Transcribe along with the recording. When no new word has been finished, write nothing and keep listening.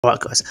Alright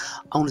guys,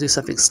 I want to do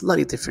something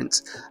slightly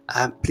different.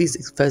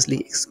 Please firstly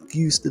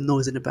excuse the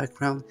noise in the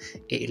background.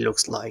 It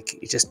looks like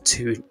it's just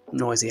too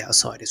noisy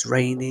outside. It's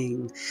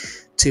raining,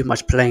 too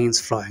much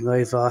planes flying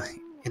over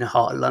in the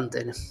heart of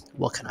London.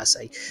 What can I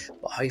say?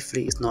 But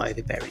hopefully it's not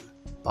overbearing.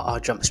 But I'll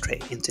jump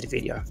straight into the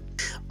video.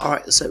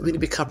 Alright, so we're going to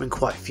be covering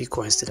quite a few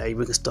coins today.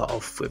 We're going to start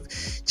off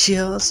with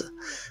cheers.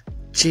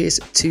 Cheers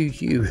to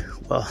you.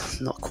 Well,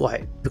 not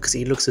quite, because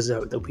it looks as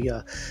though that we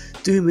are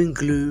doom and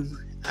gloom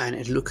and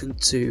it's looking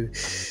to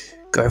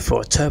go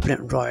for a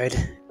turbulent ride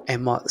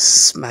and might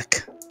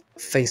smack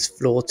face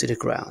floor to the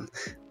ground.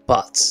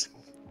 But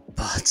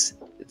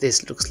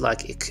this looks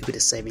like it could be the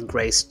saving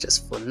grace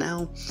just for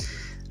now,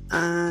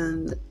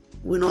 and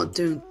we're not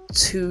doing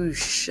too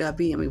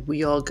shabby. I mean,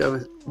 we are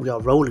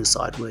rolling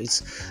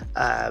sideways,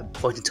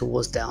 pointing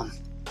towards downwards,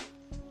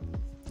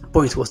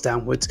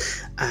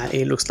 and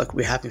it looks like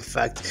we have in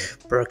fact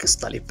broken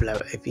slightly below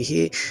over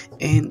here.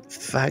 In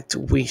fact,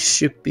 we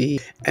should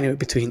be anywhere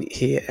between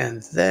here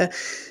and there.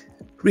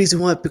 Reason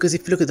why, because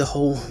if you look at the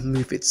whole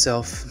move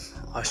itself,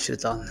 I should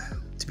have done,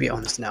 to be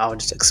honest, now I'll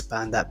just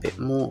expand that bit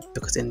more,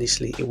 because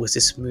initially it was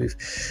this move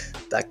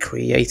that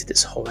created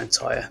this whole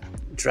entire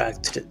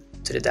drag to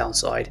the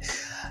downside,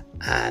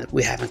 and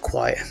we haven't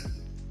quite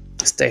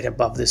stayed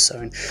above this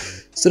zone.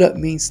 So that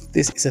means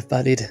this is a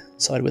valid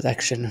sideways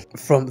action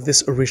from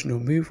this original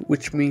move,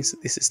 which means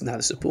this is now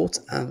the support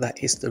and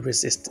that is the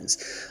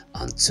resistance.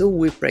 Until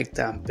we break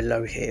down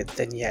below here,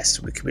 then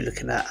yes, we could be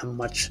looking at a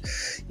much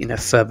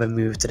further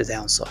move to the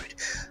downside,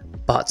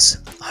 but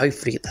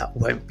hopefully that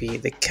won't be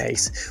the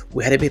case.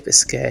 We had a bit of a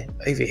scare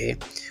over here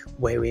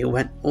where we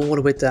went all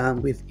the way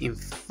down with in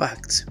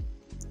fact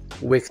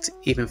wicked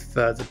even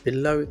further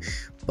below,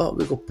 but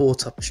we got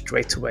bought up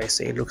straight away.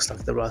 So it looks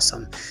like there are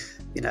some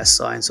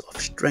signs of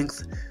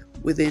strength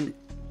within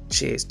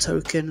cheers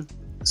token,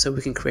 so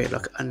we can create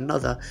like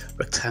another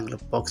rectangular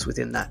box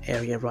within that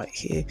area right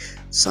here,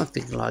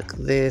 something like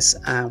this,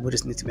 and we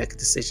just need to make a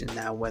decision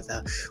now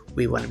whether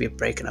we want to be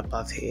breaking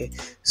above here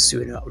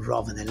sooner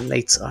rather than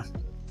later.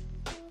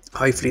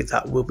 Hopefully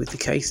that will be the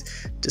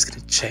case. Just going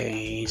to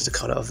change the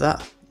color of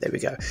that. There we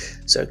go.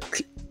 So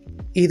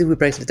either we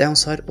break to the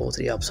downside or to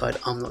the upside.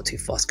 I'm not too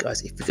fast,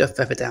 guys. If we go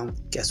further down,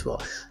 guess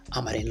what?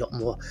 I'm adding a lot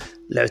more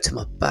load to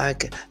my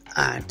bag.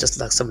 And just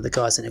like some of the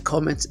guys in the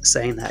comments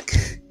saying that,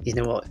 you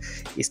know what,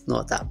 it's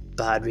not that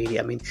bad really.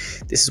 I mean,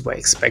 this is what I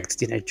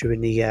expected,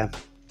 during the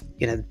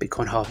the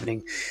Bitcoin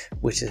halving,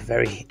 which is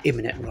very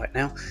imminent right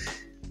now.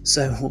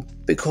 So when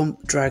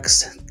Bitcoin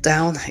drags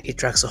down, it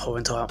drags the whole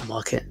entire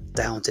market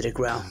down to the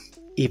ground,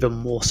 even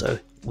more so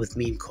with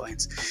meme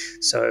coins.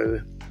 So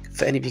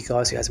for any of you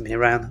guys who hasn't been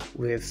around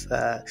with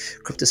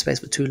crypto space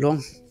for too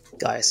long,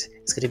 guys,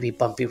 it's going to be a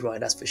bumpy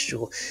ride, that's for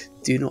sure.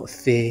 Do not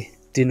fear,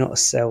 do not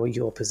sell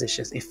your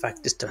positions. In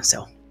fact, just don't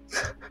sell.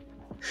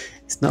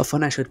 It's not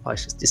financial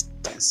advice, just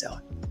don't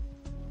sell,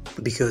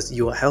 because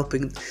you are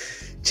helping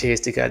cheers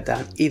to go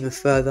down even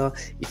further.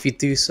 If you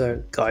do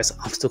so, guys,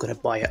 I'm still going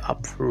to buy it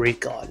up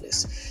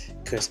regardless,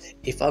 because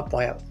if I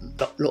buy up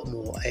a lot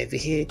more over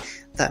here,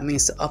 that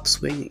means the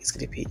upswing is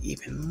going to be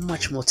even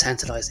much more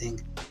tantalizing,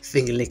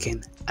 finger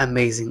licking,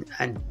 amazing,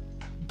 and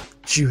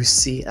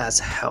juicy as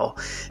hell.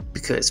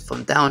 Because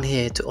from down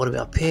here to all the way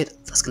up here,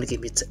 that's going to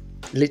give me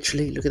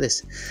literally, look at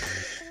this,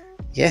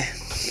 yeah,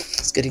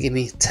 it's going to give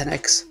me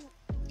 10x.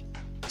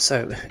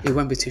 So it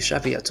won't be too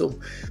shabby at all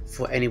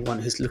for anyone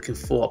who's looking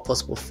for a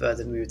possible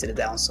further move to the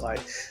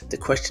downside. The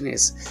question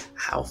is,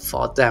 how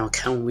far down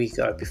can we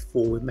go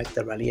before we make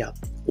the rally up?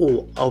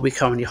 Or are we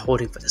currently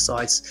holding for the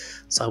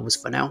sideways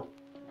for now,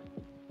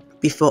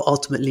 before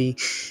ultimately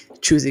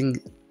choosing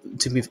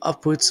to move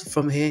upwards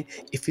from here?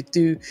 If we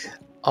do,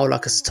 I would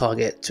like us to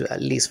target to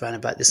at least round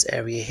about this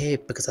area here,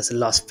 because that's the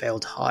last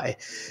failed high.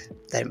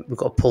 Then we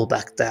got pulled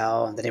back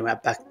down, then it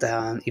went back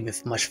down even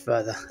much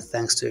further,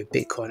 thanks to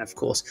Bitcoin, of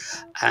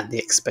course, and the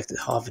expected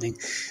halving.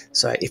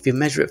 So if you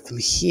measure it from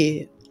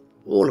here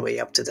all the way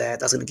up to there,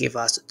 that's going to give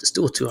us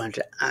still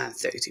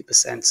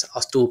 232%.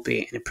 I'll still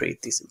be in a pretty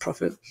decent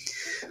profit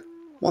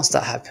once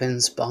that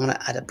happens, but I'm going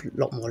to add a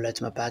lot more load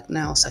to my bag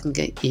now so I can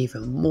get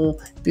even more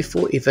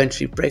before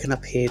eventually breaking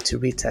up here to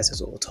retest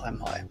this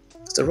all-time high.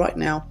 So right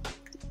now,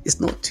 it's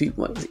not too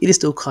much, it is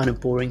still kind of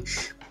boring,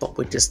 but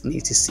we just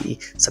need to see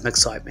some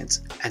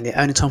excitement, and the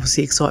only time we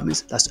see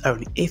excitement, that's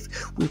only if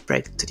we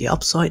break to the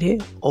upside here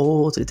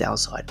or to the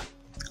downside.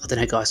 I don't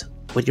know, guys,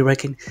 what do you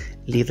reckon?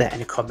 Leave that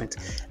in a comment.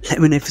 Let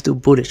me know if you're still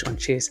bullish on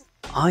cheers.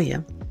 I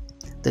am.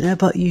 Don't know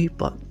about you,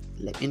 but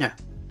let me know.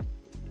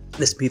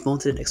 Let's move on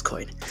to the next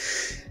coin.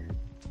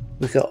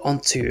 We got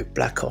onto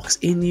Bcoq's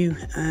Inu,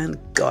 and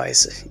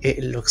guys,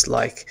 it looks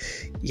like,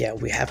 yeah,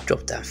 we have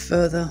dropped down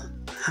further.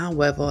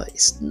 However,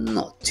 it's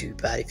not too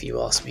bad if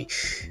you ask me,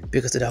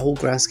 because of the whole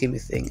grand scheme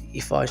of thing.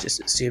 If I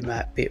just zoom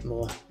out a bit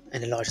more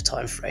in a larger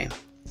time frame,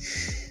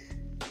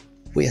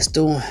 we are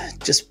still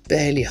just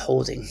barely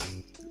holding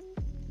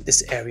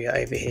this area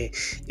over here.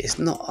 It's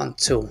not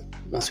until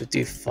once we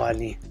do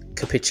finally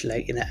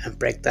capitulate in it and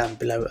break down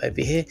below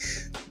over here,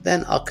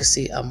 then I could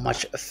see a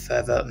much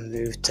further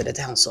move to the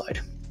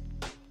downside.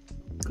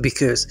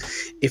 because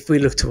if we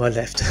look to our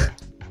left,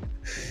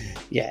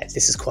 yeah,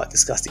 this is quite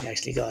disgusting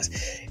actually, guys.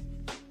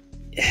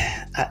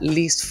 At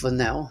least for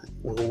now,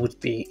 we would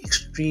be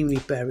extremely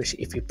bearish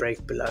if we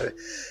break below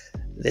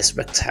this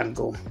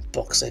rectangle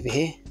box over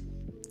here,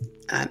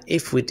 and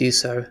if we do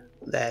so,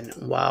 then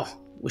wow,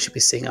 we should be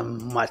seeing a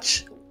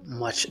much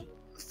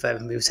further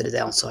move to the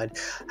downside.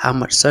 How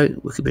much so?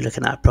 We could be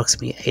looking at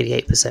approximately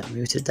 88%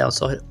 move to the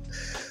downside,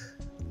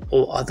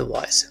 or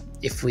otherwise,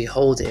 if we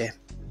hold here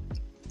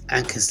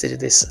and consider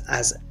this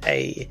as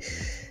a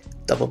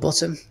double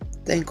bottom,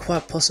 then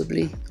quite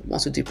possibly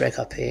once we do break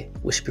up here,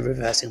 we should be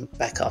reversing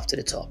back up to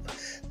the top.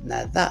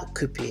 Now that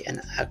could be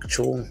an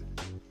actual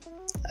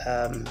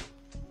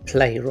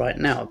play right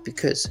now,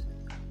 because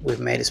we've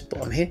made this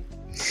bottom here.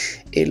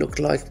 It looked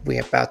like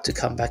we're about to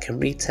come back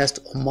and retest,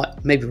 or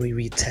maybe we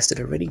retested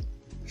already,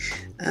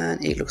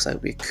 and it looks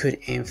like we could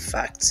in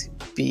fact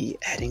be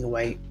heading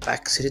away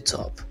back to the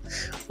top,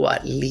 or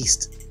at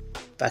least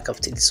back up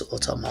to this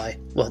all-time high.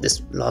 Well,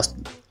 this last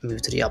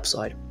move to the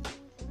upside.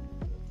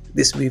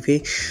 This move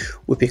here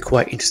would be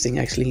quite interesting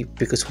actually,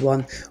 because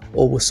one,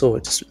 all we saw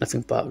just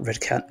nothing but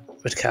red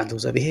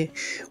candles over here.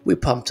 We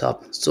pumped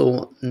up,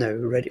 saw no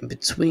red in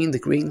between the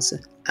greens,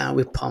 and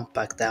we pumped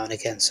back down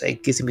again. So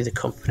it gives me the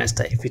confidence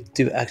that if we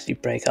do actually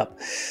break up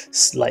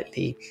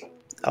slightly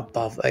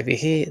above over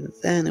here,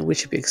 then we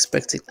should be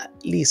expecting, at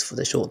least for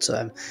the short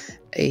term,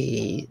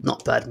 a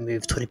not bad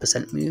move,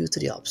 20% move to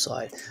the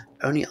upside.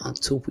 Only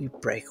until we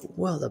break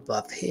well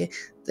above here,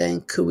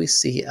 then could we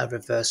see a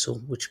reversal,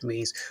 which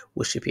means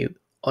we should be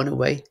on a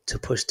way to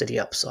push to the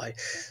upside.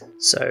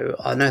 So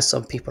I know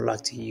some people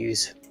like to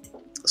use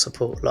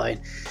support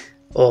line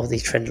or the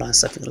trend line,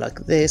 something like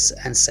this,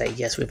 and say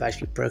yes, we've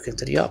actually broken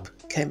to the up,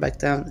 came back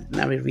down,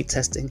 now we're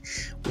retesting,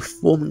 we're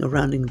forming a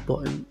rounding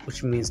bottom,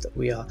 which means that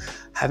we are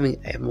having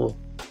a more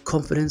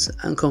confidence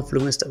and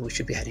confluence that we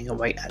should be heading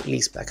away at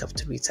least back up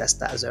to retest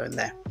that zone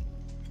there.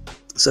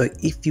 So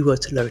if you were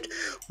to load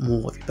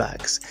more of your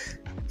bags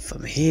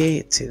from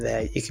here to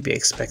there, you could be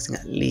expecting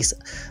at least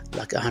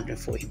like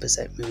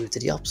 114% move to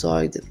the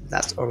upside.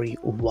 That's already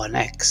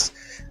 1x.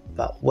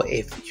 But what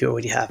if you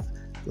already have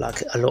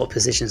like a lot of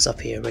positions up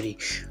here already,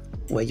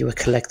 where you were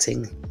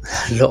collecting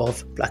a lot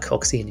of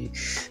Bcoq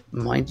Inu?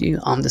 Mind you,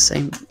 I'm the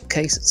same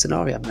case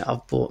scenario. I mean,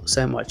 I've bought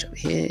so much over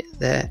here,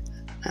 there,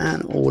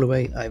 and all the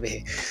way over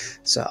here.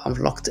 So I'm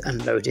locked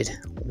and loaded,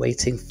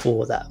 waiting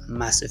for that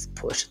massive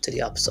push to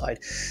the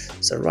upside.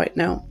 So right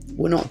now,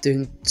 we're not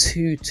doing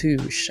too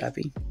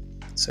shabby.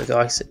 So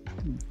guys,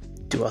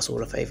 do us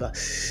all a favor.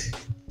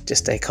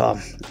 Just stay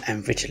calm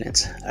and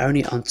vigilant.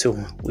 Only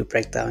until we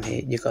break down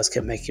here, you guys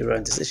can make your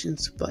own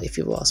decisions. But if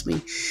you ask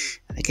me,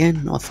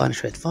 again, not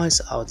financial advice,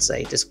 I would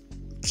say just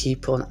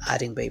keep on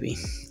adding, baby.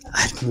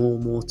 Add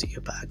more to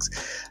your bags.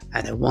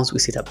 And then once we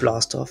see that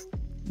blast off,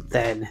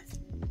 then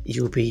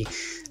you'll be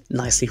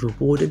nicely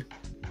rewarded.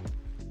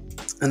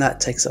 And that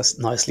takes us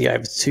nicely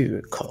over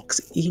to Cox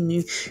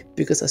Inu,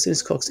 because as soon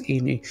as Cox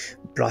Inu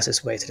blasts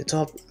its way to the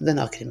top, then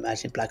I can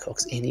imagine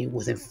Bcoq Inu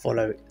will then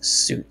follow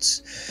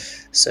suit.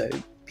 So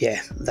yeah,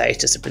 that is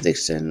just a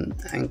prediction,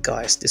 and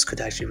guys, this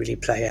could actually really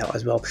play out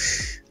as well.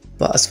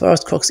 But as far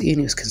as Cox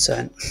Inu is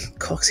concerned,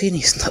 Cox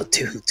Inu is not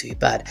doing too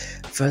bad.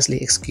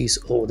 Firstly, excuse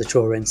all the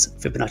drawings,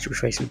 Fibonacci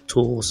retracement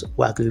tools,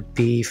 Wagyu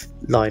beef,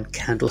 line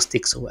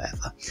candlesticks, or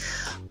whatever.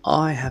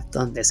 I have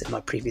done this in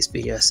my previous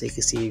video, so you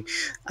can see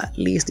at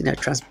least, you know,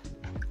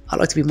 I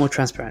like to be more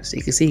transparent, so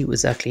you can see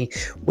exactly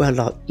where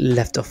I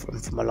left off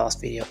from my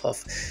last video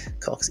of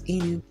Cox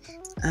Inu.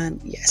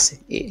 And yes,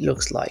 it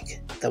looks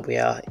like that we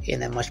are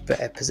in a much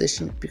better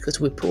position, because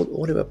we pulled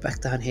all the way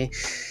back down here,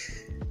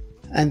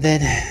 and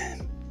then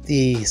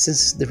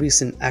since the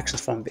recent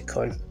actions from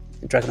Bitcoin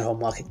dragging the whole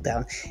market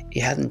down, it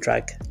hadn't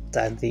dragged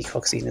down the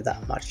Cox Inu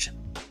that much,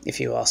 if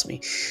you ask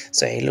me.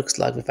 So it looks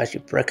like we've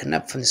actually broken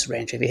up from this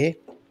range over here.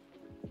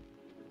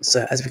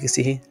 So as we can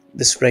see here,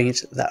 this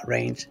range, that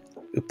range,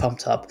 we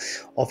pumped up.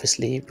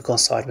 Obviously we've gone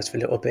sideways for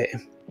a little bit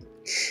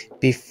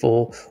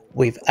before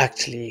we've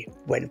actually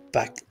went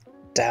back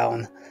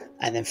down,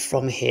 and then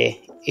from here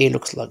it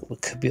looks like we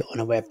could be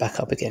on our way back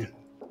up again.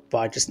 But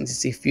I just need to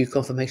see a few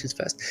confirmations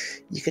first.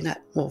 You can add,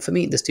 well, for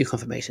me there's two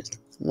confirmations.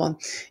 One,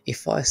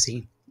 if I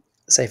see,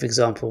 say for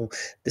example,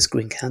 this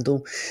green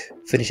candle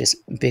finishes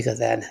bigger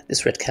than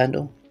this red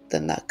candle,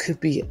 then that could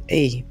be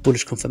a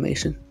bullish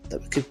confirmation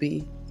that we could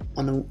be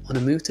on a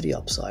move to the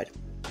upside.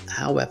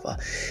 However,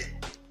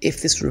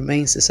 if this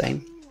remains the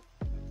same,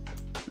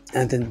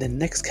 and then the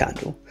next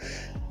candle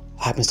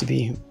happens to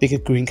be a bigger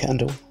green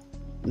candle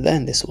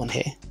than this one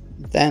here,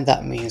 then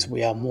that means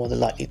we are more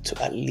than likely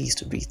to at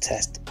least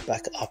retest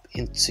back up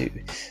into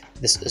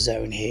this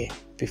zone here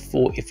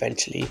before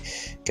eventually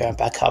going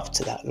back up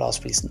to that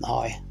last recent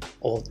high,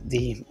 or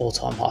the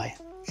all-time high.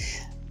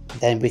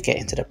 Then we get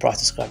into the price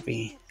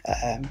discovery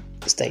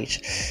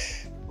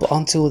stage. But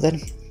until then,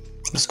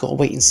 just gotta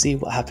wait and see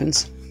what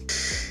happens.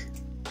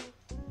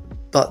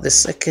 But the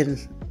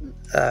second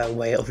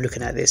way of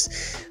looking at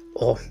this,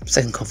 or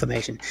second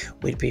confirmation,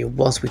 would be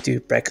once we do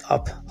break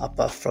up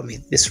above from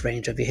this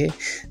range over here,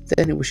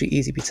 then we should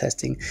easily be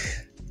testing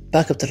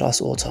back up to the last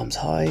all-time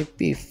high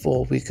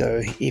before we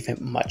go even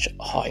much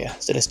higher.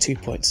 So there's 2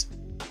 points.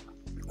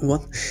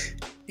 One,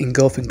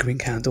 engulfing green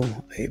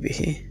candle over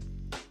here.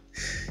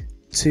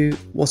 Two,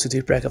 once we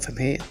do break up from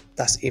here,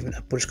 that's even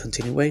a bullish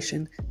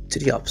continuation to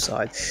the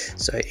upside.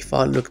 So if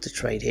I look to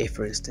trade here,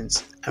 for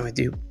instance, and we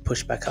do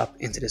push back up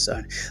into the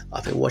zone,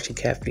 I'll be watching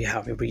carefully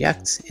how we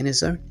react in the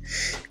zone,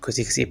 because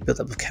you can see a build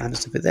up of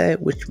candles over there,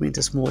 which means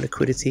there's more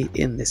liquidity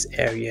in this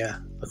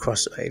area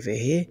across over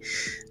here.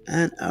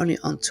 And only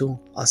until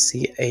I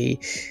see a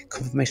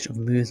confirmation of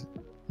move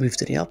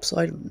to the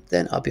upside,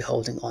 then I'll be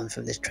holding on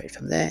from this trade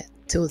from there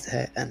till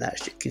there, and that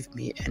should give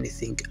me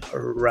anything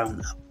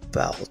around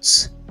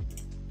about,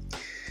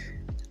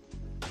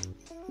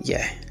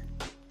 yeah,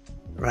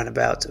 around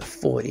about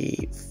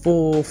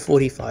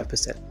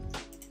 45%.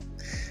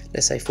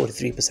 Let's say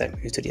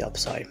 43% move to the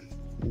upside.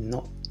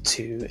 Not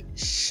too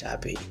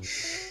shabby.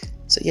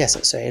 So yes,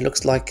 so it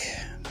looks like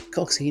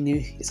Bcoq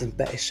is in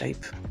better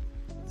shape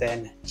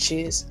than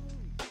Cheers,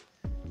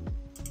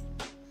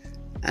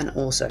 and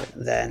also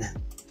then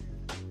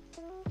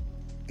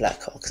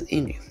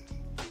Bcoq.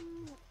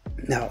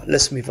 Now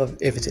let's move over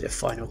to the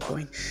final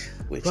coin.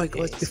 Right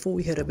guys, before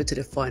we head over to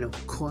the final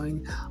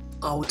coin,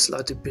 I would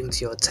like to bring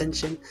to your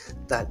attention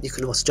that you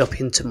can also jump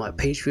into my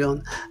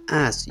Patreon,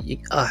 as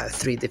I have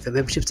 3 different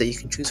memberships that you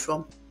can choose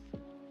from.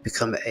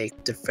 Become a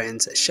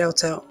friends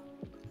shout out,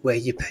 where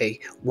you pay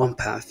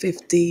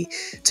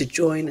 £1.50 to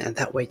join, and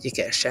that way you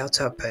get a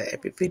shout out per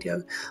every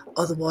video.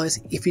 Otherwise,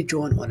 if you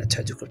join on a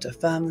Total Crypto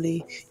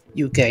family,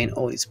 you gain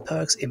all these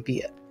perks and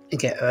get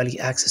early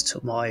access to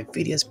my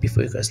videos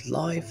before it goes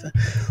live.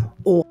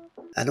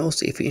 And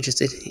also, if you're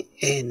interested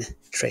in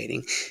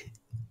trading,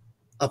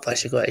 I've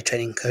actually got a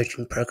trading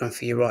coaching program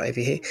for you right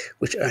over here,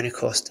 which only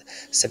costs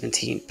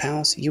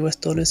 £17 US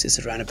dollars. It's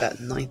around about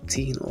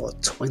 $19 or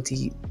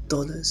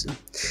 $20,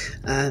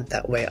 and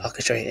that way I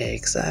can show you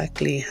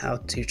exactly how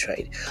to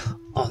trade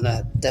on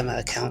a demo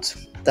account.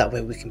 That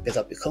way we can build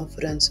up your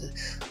confidence,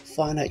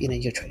 find out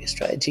your trading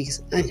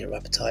strategies and your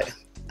appetite,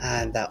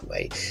 and that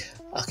way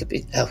I could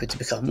help you to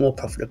become more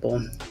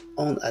profitable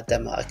on a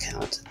demo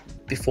account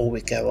before we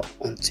go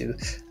onto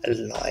a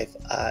live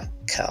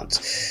account.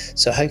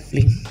 So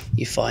hopefully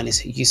you find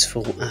this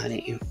useful and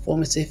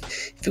informative.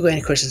 If you've got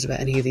any questions about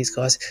any of these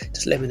guys,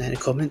 just let me know in the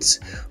comments,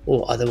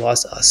 or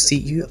otherwise I'll see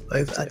you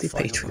over at the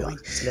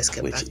Patreon. So let's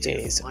get back to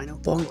the final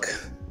Bonk.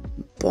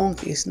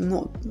 Bonk is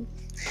not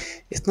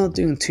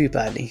doing too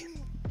badly.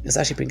 It's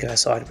actually been going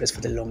sideways for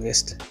the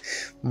longest,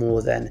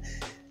 more than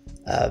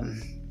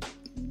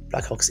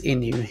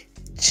Bcoq,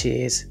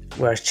 Cheers,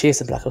 whereas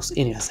Cheers and Bcoq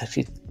has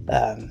actually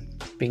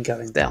been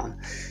going down.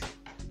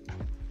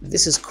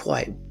 This is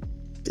quite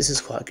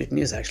good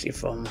news actually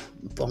from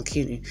Bonk.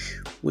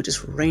 We're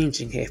just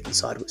ranging here from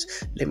sideways.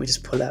 Let me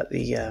just pull out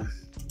the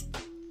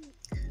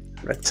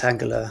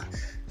rectangular,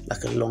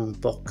 like a long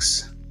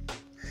box,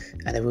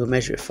 and then we'll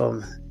measure it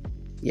from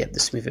the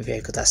smoother here,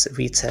 because that's a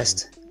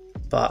retest,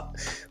 but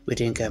we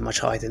didn't go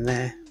much higher than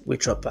there. We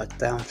dropped back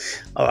down.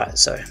 Alright,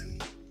 so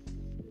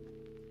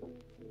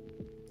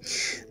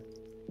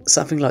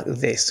something like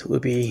this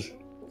would be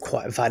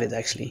quite valid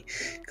actually,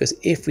 because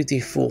if we do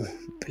fall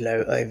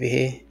below over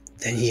here,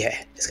 then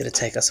it's going to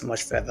take us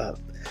much further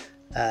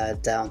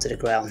down to the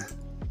ground.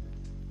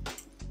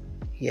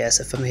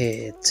 So from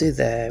here to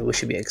there we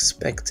should be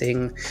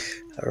expecting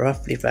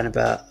roughly around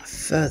about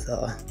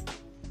further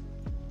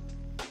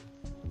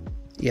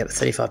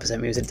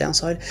 35% move to the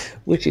downside,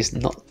 which is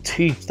not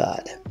too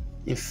bad.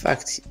 In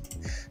fact,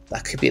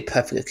 that could be a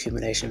perfect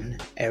accumulation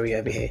area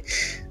over here.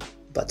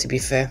 But to be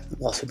fair,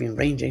 whilst we've been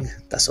ranging,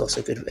 that's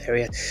also a good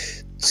area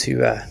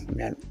to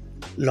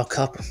lock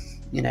up,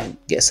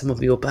 get some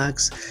of your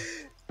bags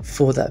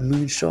for that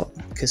moonshot,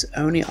 because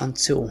only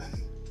until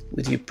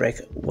we do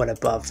break well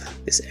above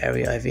this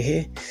area over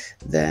here,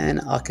 then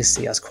I can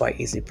see us quite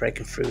easily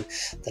breaking through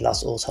the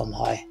last all-time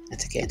high and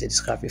to get into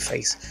discovery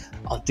phase.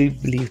 I do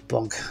believe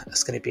Bonk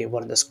is going to be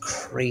one of those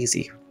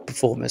crazy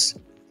performers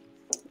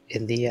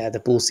in the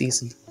bull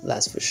season,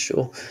 that's for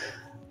sure.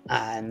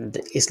 And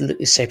it's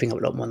shaping up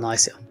a lot more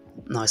nicer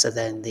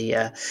than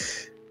the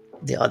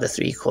other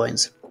 3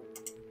 coins.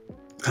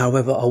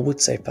 However, I would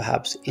say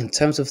perhaps in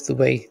terms of the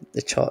way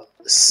the chart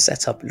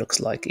setup looks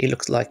like, it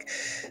looks like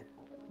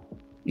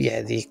the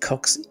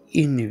Bcoq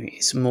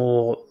is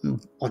more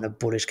on a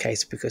bullish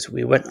case, because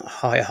we went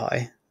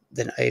high,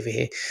 then over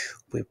here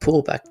we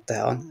pull back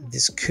down.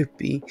 This could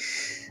be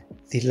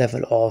the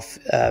level of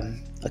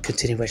a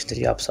continuation to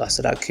the upside,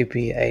 so that could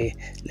be a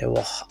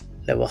lower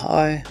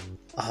high,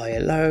 a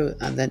higher low,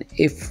 and then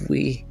if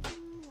we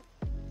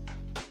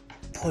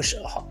push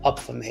up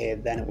from here,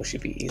 then we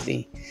should be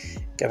easily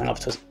going up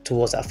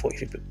towards that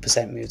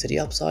 43% move to the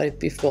upside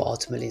before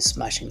ultimately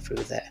smashing through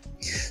there.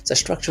 So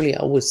structurally,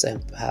 I would say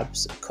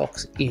perhaps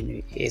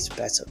Bcoq is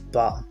better,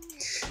 but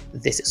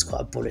this is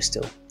quite bullish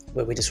still,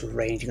 where we're just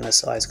ranging on the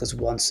size, because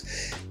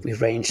once we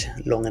range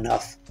long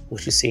enough, we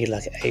should see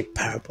like a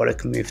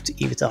parabolic move to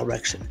either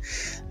direction,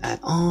 and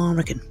I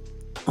reckon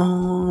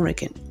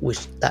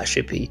which that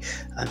should be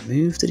a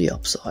move to the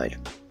upside.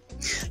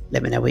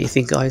 Let me know what you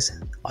think, guys.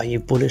 Are you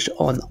bullish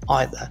on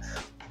either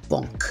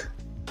Bonk,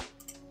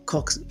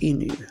 Cox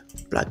Inu,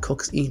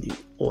 Bcoq Inu,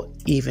 or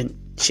even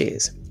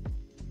Cheers?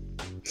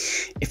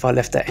 If I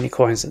left out any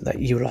coins that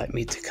you would like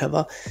me to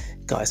cover,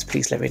 guys,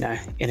 please let me know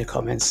in the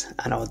comments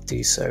and I'll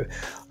do so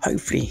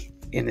hopefully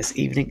in this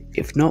evening.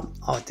 If not,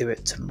 I'll do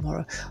it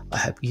tomorrow. I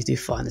hope you do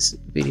find this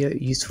video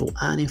useful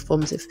and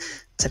informative.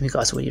 Tell me,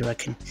 guys, what you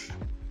reckon.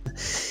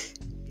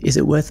 Is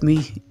it worth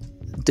me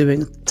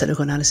doing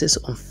technical analysis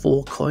on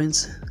 4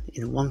 coins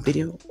in one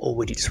video, or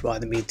would you just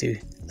rather me do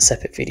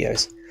separate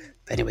videos?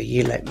 But anyway,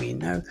 you let me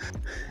know.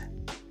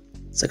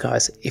 So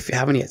guys, if you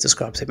haven't yet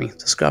subscribed to me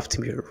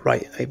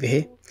right over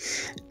here.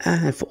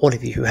 And for all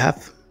of you who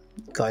have,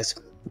 guys,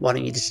 why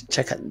don't you just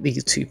check out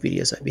these 2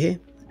 videos over here,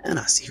 and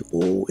I'll see you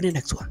all in the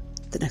next one.